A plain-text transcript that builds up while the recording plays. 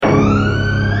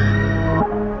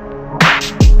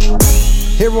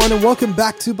Hey everyone, and welcome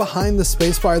back to Behind the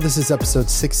Spacebar. This is episode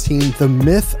 16, The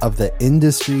Myth of the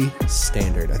Industry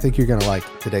Standard. I think you're going to like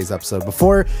today's episode.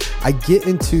 Before I get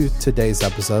into today's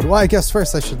episode, well, I guess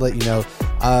first I should let you know,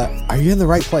 are you in the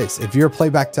right place? If you're a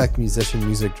playback tech, musician,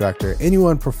 music director,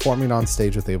 anyone performing on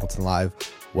stage with Ableton Live,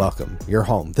 welcome. You're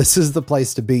home. This is the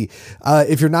place to be.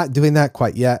 If you're not doing that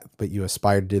quite yet, but you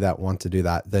aspire to do that, want to do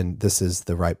that, then this is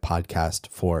the right podcast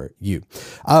for you.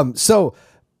 So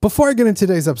before I get into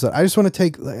today's episode, I just want to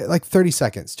take like 30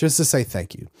 seconds just to say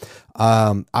thank you.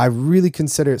 I really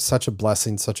consider it such a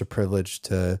blessing, such a privilege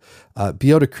to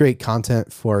be able to create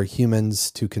content for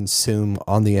humans to consume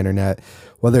on the internet,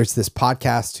 whether it's this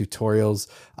podcast, tutorials.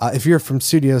 If you're from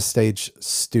Studio Stage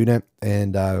student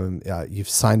and you've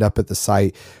signed up at the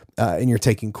site and you're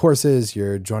taking courses,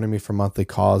 you're joining me for monthly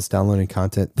calls, downloading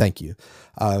content, thank you.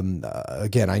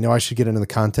 Again, I know I should get into the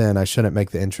content. I shouldn't make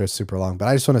the intro super long, but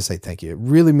I just want to say thank you. It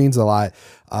really means a lot.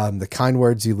 The kind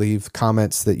words you leave,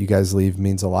 comments that you guys leave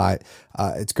means a lot.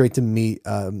 It's great to meet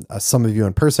some of you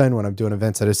in person when I'm doing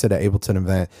events. I just did an Ableton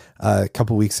event a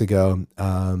couple weeks ago.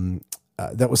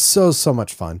 That was so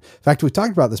much fun. In fact, we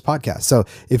talked about this podcast. So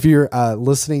if you're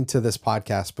listening to this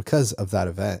podcast because of that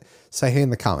event, say hey in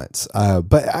the comments.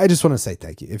 But I just want to say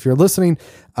thank you. If you're listening,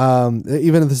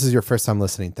 even if this is your first time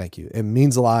listening, thank you. It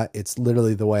means a lot. It's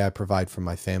literally the way I provide for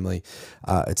my family.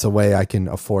 It's a way I can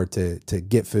afford to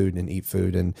get food and eat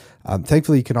food. And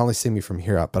thankfully, you can only see me from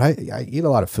here up, but I eat a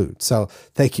lot of food. So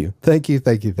thank you. Thank you.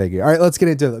 All right, let's get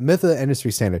into the myth of the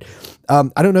industry standard.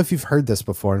 I don't know if you've heard this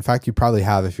before. In fact, you probably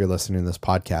have if you're listening to this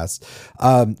podcast.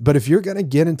 But if you're going to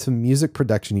get into music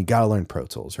production, you got to learn Pro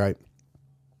Tools, right?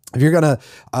 If you're going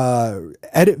to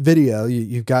edit video,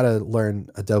 you've got to learn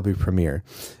Adobe Premiere.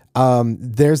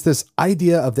 There's this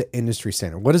idea of the industry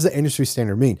standard. What does the industry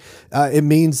standard mean? It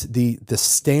means the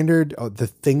standard, the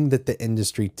thing that the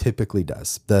industry typically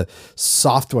does, the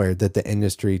software that the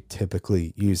industry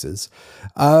typically uses.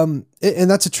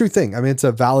 And that's a true thing. I mean, it's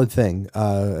a valid thing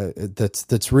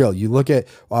that's real. You look at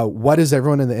what is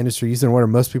everyone in the industry using, what are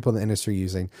most people in the industry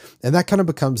using, and that kind of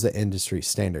becomes the industry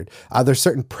standard. There's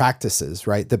certain practices,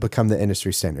 right, that become the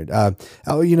industry standard.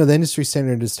 The industry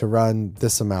standard is to run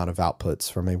this amount of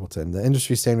outputs from Ableton. The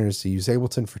industry standard is to use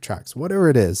Ableton for tracks, whatever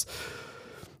it is.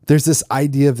 There's this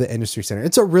idea of the industry standard.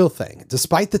 It's a real thing.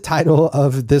 Despite the title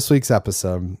of this week's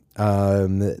episode,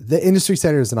 the industry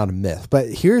standard is not a myth, but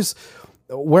here's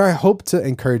where I hope to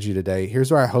encourage you today.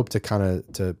 Here's where I hope to kind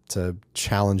of to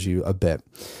challenge you a bit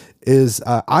is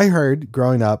I heard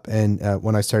growing up and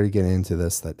when I started getting into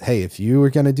this that, hey, if you were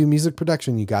going to do music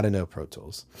production, you got to know Pro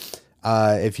Tools.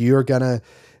 If you are going to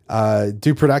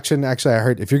do production, actually, I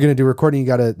heard if you're going to do recording, you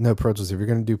got to know Pro Tools. If you're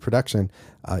going to do production,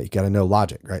 you got to know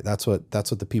Logic, right? That's what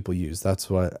the people use. That's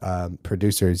what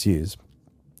producers use.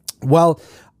 Well,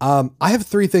 I have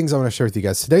 3 things I want to share with you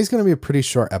guys. Today's going to be a pretty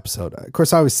short episode. Of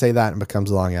course, I always say that and it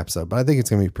becomes a long episode, but I think it's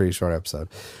going to be a pretty short episode.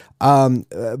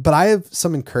 But I have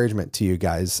some encouragement to you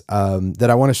guys that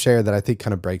I want to share that I think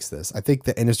kind of breaks this. I think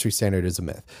the industry standard is a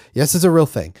myth. Yes, it's a real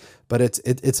thing, but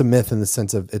it's a myth in the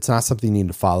sense of it's not something you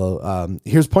need to follow.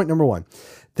 Here's point number 1.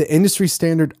 The industry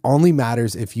standard only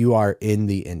matters if you are in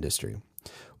the industry.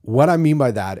 What I mean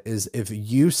by that is if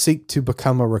you seek to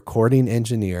become a recording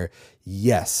engineer,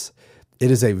 yes, it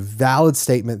is a valid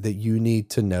statement that you need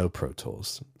to know Pro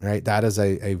Tools, right? That is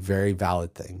a very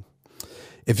valid thing.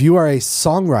 If you are a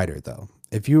songwriter, though,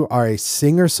 if you are a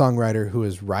singer-songwriter who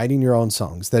is writing your own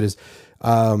songs, that is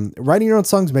writing your own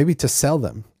songs maybe to sell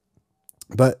them,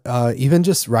 but even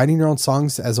just writing your own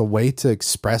songs as a way to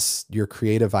express your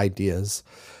creative ideas,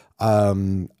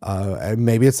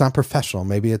 maybe it's not professional,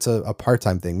 maybe it's a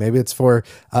part-time thing, maybe it's for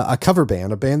a cover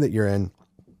band, a band that you're in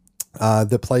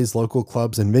that plays local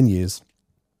clubs and venues.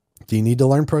 Do you need to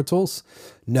learn Pro Tools?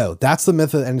 No, that's the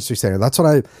myth of the industry standard. That's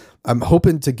what I'm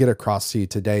hoping to get across to you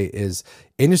today is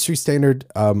industry standard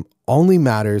only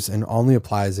matters and only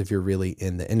applies if you're really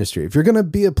in the industry. If you're going to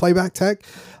be a playback tech,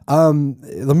 we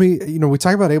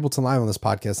talk about Ableton Live on this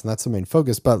podcast and that's the main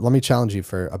focus, but let me challenge you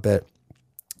for a bit.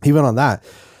 Even on that,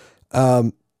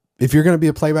 if you're going to be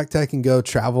a playback tech and go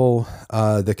travel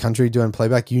the country doing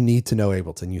playback, you need to know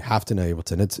Ableton. You have to know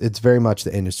Ableton. It's very much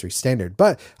the industry standard.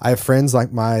 But I have friends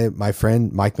like my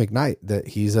friend Mike McKnight that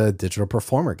he's a digital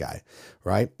performer guy,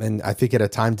 right? And I think at a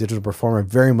time, digital performer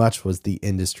very much was the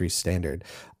industry standard.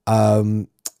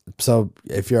 So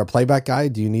if you're a playback guy,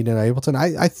 do you need an Ableton?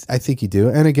 I think you do.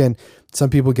 And again, some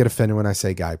people get offended when I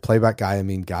say guy. Playback guy, I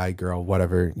mean guy, girl,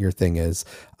 whatever your thing is.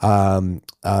 Someone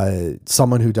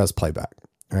who does playback.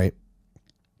 Right.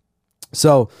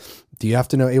 So do you have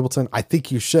to know Ableton? I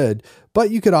think you should,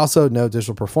 but you could also know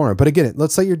digital performer. But again,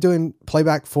 let's say you're doing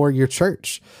playback for your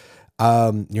church.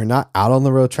 You're not out on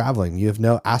the road traveling. You have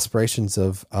no aspirations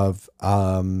of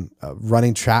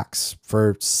running tracks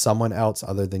for someone else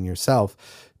other than yourself.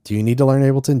 Do you need to learn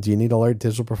Ableton? Do you need to learn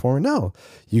Digital Performer? No.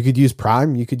 You could use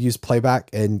Prime, you could use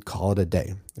Playback and call it a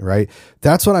day, right?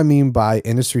 That's what I mean by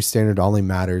industry standard only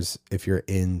matters if you're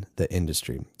in the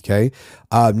industry, okay?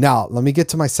 Now, let me get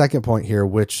to my second point here,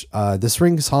 which this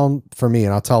rings home for me,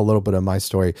 and I'll tell a little bit of my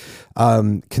story.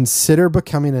 Consider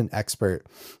becoming an expert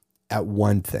at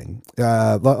one thing.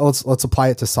 Let's apply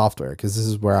it to software, because this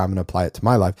is where I'm going to apply it to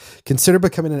my life. Consider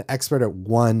becoming an expert at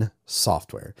one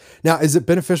software. Now, is it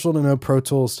beneficial to know Pro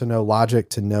Tools, to know Logic,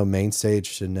 to know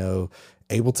MainStage, to know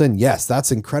Ableton? Yes,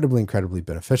 that's incredibly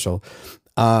beneficial.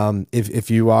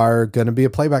 If you are going to be a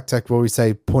playback tech, what we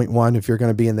say, point one, if you're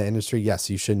going to be in the industry, yes,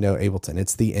 you should know Ableton.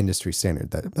 It's the industry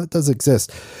standard that does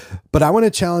exist. But I want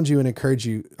to challenge you and encourage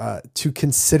you to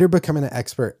consider becoming an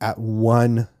expert at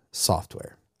one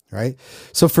software. Right.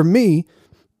 So for me,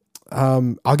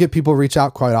 I'll get people reach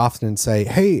out quite often and say,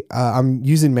 hey, I'm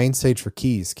using MainStage for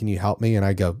keys. Can you help me? And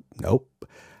I go, nope.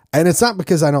 And it's not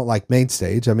because I don't like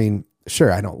MainStage. I mean,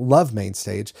 sure, I don't love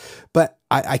MainStage, but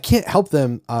I can't help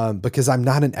them because I'm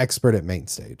not an expert at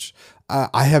MainStage.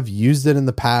 I have used it in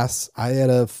the past. I, at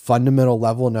a fundamental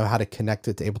level, know how to connect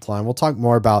it to Ableton Live. We'll talk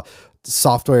more about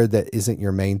software that isn't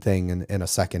your main thing in a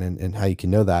second, and how you can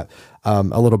know that a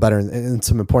little better, and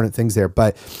some important things there.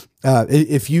 But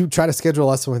if you try to schedule a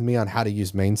lesson with me on how to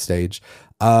use MainStage,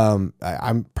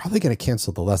 I'm probably going to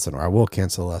cancel the lesson, or I will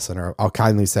cancel the lesson, or I'll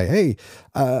kindly say, hey,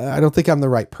 I don't think I'm the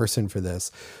right person for this,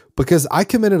 because I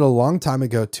committed a long time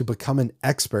ago to become an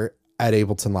expert at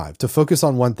Ableton Live, to focus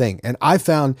on one thing. And I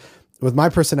found, with my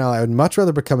personality, I would much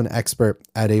rather become an expert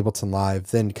at Ableton Live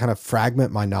than kind of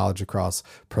fragment my knowledge across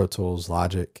Pro Tools,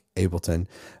 Logic, Ableton,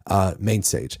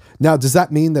 MainStage. Now, does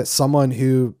that mean that someone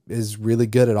who is really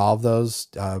good at all of those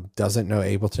doesn't know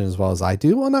Ableton as well as I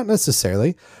do? Well, not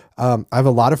necessarily. I have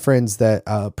a lot of friends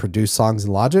that produce songs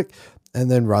in Logic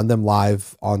and then run them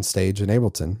live on stage in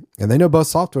Ableton, and they know both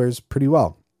softwares pretty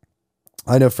well.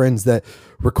 I know friends that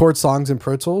record songs in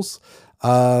Pro Tools,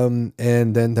 and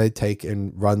then they take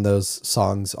and run those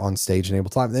songs on stage in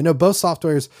Ableton Live. They know both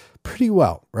softwares pretty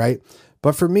well, right?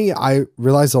 But for me, I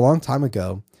realized a long time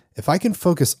ago, if I can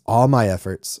focus all my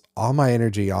efforts, all my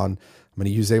energy on, I'm going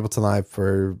to use Ableton Live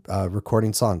for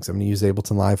recording songs. I'm going to use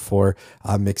Ableton Live for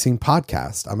mixing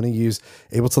podcasts. I'm going to use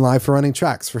Ableton Live for running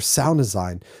tracks, for sound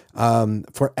design,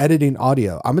 for editing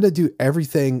audio. I'm going to do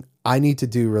everything I need to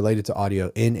do related to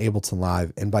audio in Ableton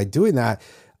Live. And by doing that,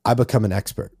 I become an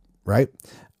expert. Right.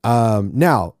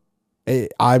 Now,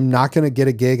 I'm not going to get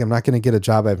a gig. I'm not going to get a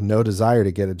job. I have no desire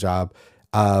to get a job.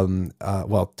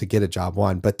 Well, to get a job,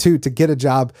 one, but two, to get a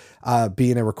job,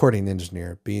 being a recording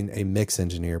engineer, being a mix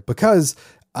engineer, because,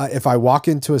 if I walk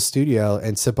into a studio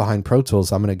and sit behind Pro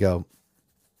Tools, I'm going to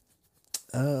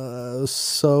go,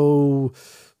 so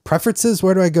preferences,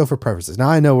 where do I go for preferences? Now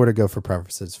I know where to go for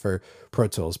preferences for Pro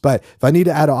Tools, but if I need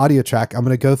to add an audio track, I'm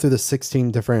going to go through the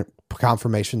 16 different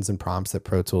confirmations and prompts that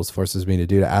Pro Tools forces me to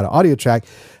do to add an audio track.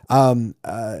 I'm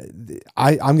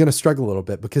going to struggle a little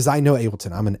bit because I know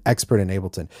Ableton. I'm an expert in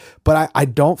Ableton, but I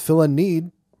don't feel a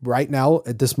need right now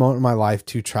at this moment in my life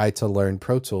to try to learn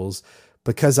Pro Tools,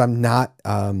 because I'm not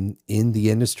in the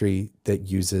industry that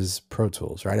uses Pro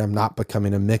Tools, right? I'm not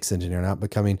becoming a mix engineer, not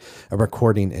becoming a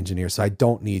recording engineer. So I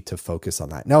don't need to focus on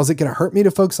that. Now, is it going to hurt me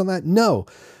to focus on that? No.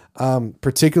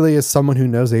 Particularly as someone who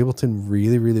knows Ableton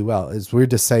really, really well. It's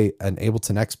weird to say an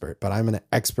Ableton expert, but I'm an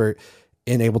expert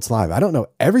in Ableton Live. I don't know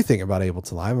everything about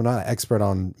Ableton Live. I'm not an expert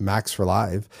on Max for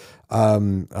Live.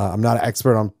 I'm not an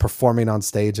expert on performing on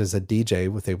stage as a DJ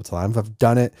with Ableton Live. I've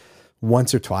done it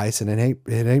once or twice, and it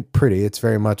ain't pretty. It's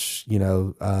very much,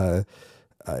 it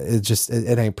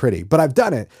ain't pretty, but I've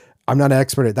done it. I'm not an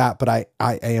expert at that, but I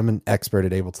am an expert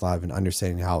at Ableton Live and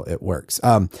understanding how it works.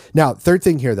 Now, third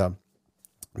thing here though,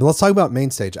 let's talk about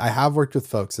MainStage. I have worked with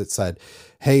folks that said,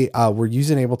 hey, we're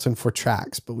using Ableton for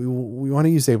tracks, but we want to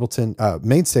use Ableton,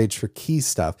 MainStage for key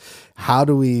stuff. How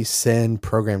do we send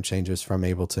program changes from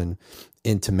Ableton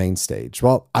into MainStage?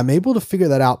 Well, I'm able to figure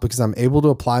that out because I'm able to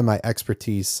apply my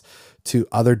expertise to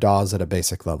other DAWs at a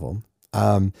basic level.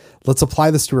 Let's apply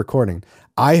this to recording.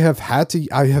 I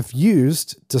have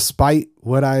used, despite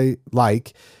what I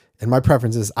like and my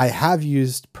preferences, I have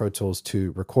used Pro Tools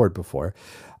to record before.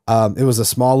 It was a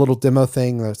small little demo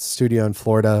thing, a studio in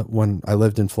Florida when I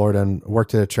lived in Florida and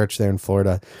worked at a church there in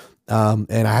Florida.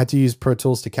 And I had to use Pro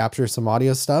Tools to capture some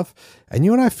audio stuff.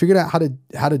 And I figured out how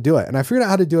to do it. And I figured out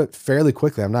how to do it fairly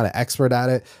quickly. I'm not an expert at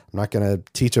it. I'm not going to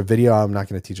teach a video. I'm not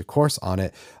going to teach a course on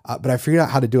it. But I figured out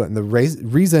how to do it. And the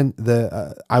reason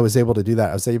I was able to do that,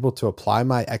 I was able to apply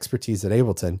my expertise at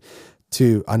Ableton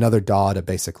to another DAW at a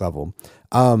basic level.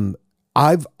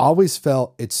 I've always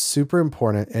felt it's super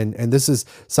important, and this is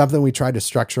something we tried to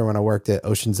structure when I worked at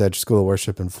Ocean's Edge School of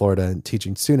Worship in Florida and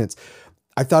teaching students.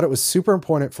 I thought it was super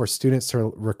important for students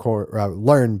to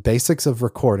learn basics of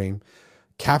recording,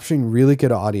 capturing really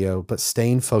good audio, but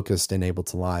staying focused in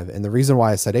Ableton Live. And the reason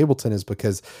why I said Ableton is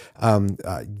because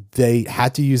they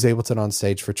had to use Ableton on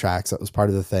stage for tracks. That was part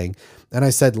of the thing. And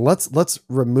I said, let's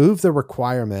remove the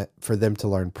requirement for them to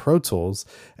learn Pro Tools,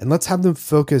 and let's have them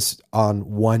focus on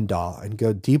one DAW and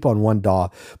go deep on one DAW,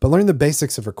 but learn the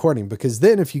basics of recording. Because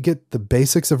then if you get the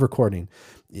basics of recording,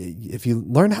 if you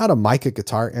learn how to mic a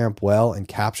guitar amp well and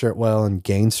capture it well and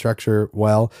gain structure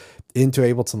well into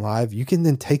Ableton Live, you can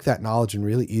then take that knowledge and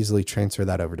really easily transfer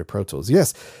that over to Pro Tools.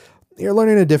 Yes, you're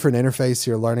learning a different interface.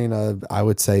 You're learning I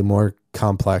would say, more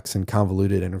complex and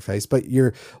convoluted interface, but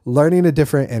you're learning a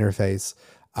different interface,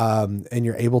 and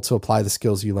you're able to apply the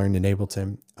skills you learned in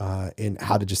Ableton in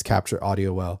how to just capture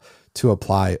audio well to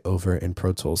apply over in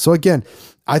Pro Tools. So again,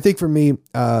 I think for me,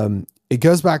 it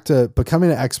goes back to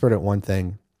becoming an expert at one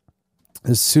thing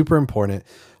is super important.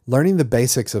 Learning the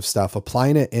basics of stuff,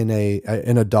 applying it in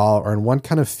a DAW or in one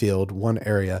kind of field, one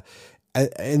area,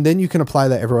 and then you can apply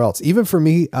that everywhere else. Even for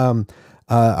me,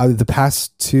 the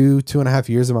past 2.5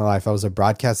 years of my life, I was a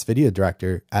broadcast video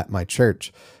director at my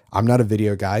church. I'm not a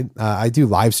video guy. I do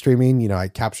live streaming. I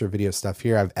capture video stuff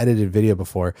here. I've edited video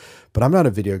before, but I'm not a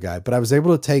video guy. But I was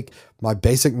able to take my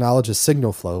basic knowledge of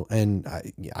signal flow, and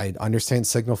I understand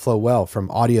signal flow well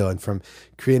from audio and from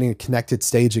creating a connected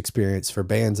stage experience for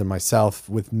bands and myself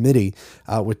with MIDI,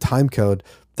 with timecode,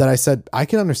 that I said, I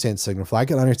can understand signal flow. I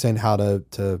can understand how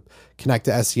to connect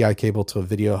the SDI cable to a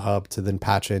video hub, to then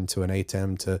patch into an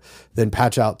ATEM, to then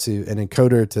patch out to an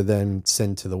encoder, to then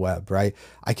send to the web, right?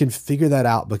 I can figure that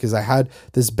out because I had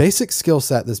this basic skill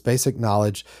set, this basic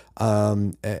knowledge.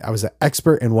 I was an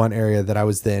expert in one area that I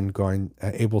was then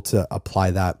able to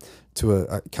apply that to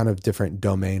a kind of different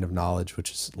domain of knowledge,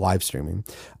 which is live streaming.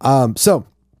 So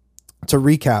to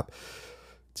recap,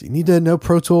 do you need to know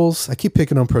Pro Tools? I keep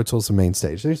picking on Pro Tools and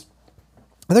MainStage.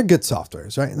 They're good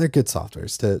softwares, right? And they're good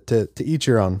softwares to each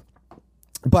your own.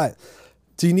 But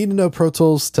do you need to know Pro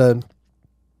Tools to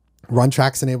run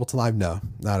tracks in Ableton Live? No,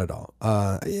 not at all.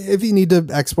 If you need to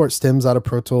export stems out of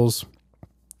Pro Tools,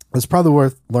 it's probably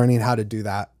worth learning how to do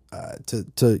that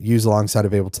to use alongside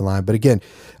of Ableton Live. But again,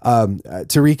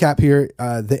 to recap here,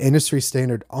 the industry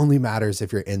standard only matters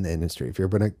if you're in the industry. If you're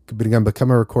going to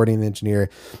become a recording engineer,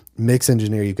 mix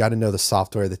engineer, you've got to know the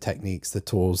software, the techniques, the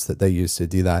tools that they use to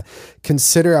do that.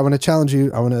 I want to challenge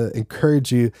you. I want to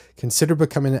encourage you, consider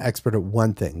becoming an expert at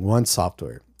one thing, one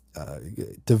software.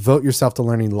 Devote yourself to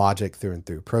learning Logic through and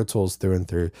through, Pro Tools through and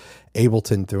through,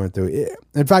 Ableton through and through.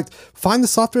 In fact, find the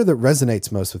software that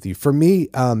resonates most with you. For me,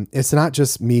 it's not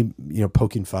just me,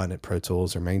 poking fun at Pro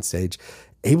Tools or MainStage.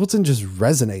 Ableton just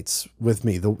resonates with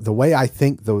me. The way I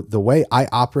think, the way I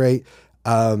operate,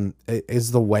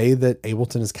 is the way that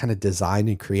Ableton is kind of designed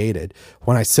and created.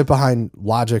 When I sit behind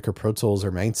Logic or Pro Tools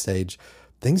or MainStage,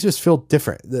 things just feel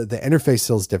different. The interface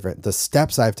feels different. The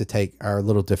steps I have to take are a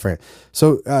little different.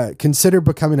 So consider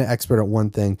becoming an expert at one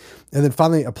thing, and then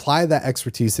finally apply that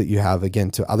expertise that you have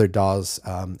again to other DAWs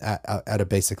at a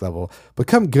basic level.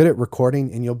 Become good at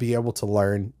recording, and you'll be able to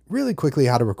learn really quickly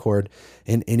how to record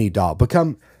in any DAW.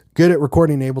 Become good at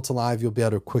recording in Ableton Live, you'll be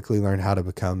able to quickly learn how to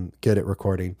become good at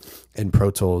recording in Pro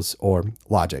Tools or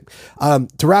Logic. To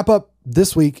wrap up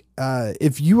this week,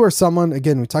 if you are someone,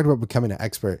 again, we talked about becoming an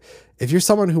expert. If you're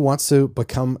someone who wants to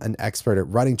become an expert at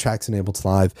running tracks in Ableton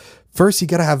Live, first, you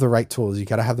got to have the right tools. You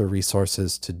got to have the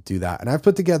resources to do that. And I've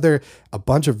put together a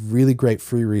bunch of really great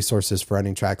free resources for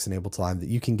running tracks in Ableton Live that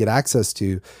you can get access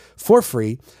to for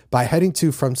free by heading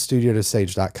to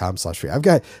FromStudioToStage.com/free. I've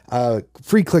got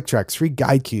free click tracks, free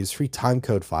guide cues, free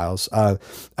timecode files, a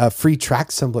free track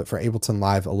template for Ableton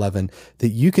Live 11 that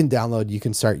you can download, you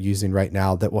can start using right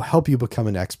now that will help you become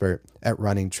an expert at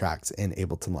running tracks in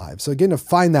Ableton Live. So again, to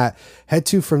find that, head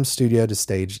to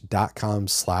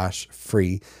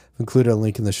FromStudioToStage.com/free. Included a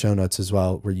link in the show notes as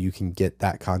well where you can get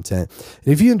that content.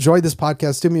 And if you enjoyed this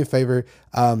podcast, do me a favor,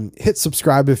 hit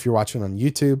subscribe if you're watching on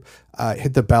YouTube.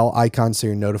 Hit the bell icon so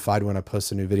you're notified when I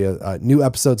post a new video. New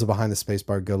episodes of Behind the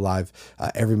Spacebar go live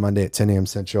every Monday at 10 a.m.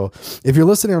 Central. If you're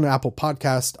listening on Apple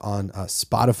Podcast, on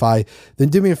Spotify, then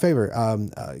do me a favor.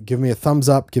 Give me a thumbs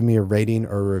up, give me a rating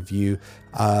or a review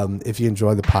if you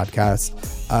enjoy the podcast.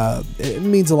 It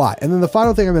means a lot. And then the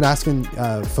final thing I've been asking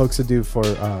folks to do for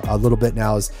a little bit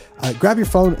now is grab your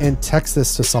phone and text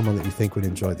this to someone that you think would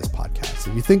enjoy this podcast.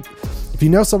 If you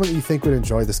know someone that you think would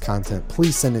enjoy this content,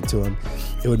 please send it to them.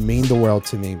 It would mean the world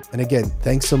to me. And again,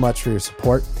 thanks so much for your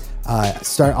support.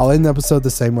 I'll end the episode the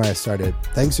same way I started.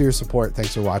 Thanks for your support.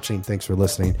 Thanks for watching. Thanks for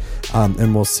listening.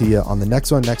 And we'll see you on the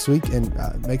next one next week. And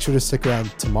make sure to stick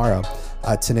around tomorrow,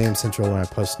 10 a.m. Central, when I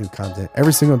post new content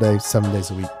every single day, 7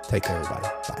 days a week. Take care, everybody.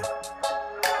 Bye.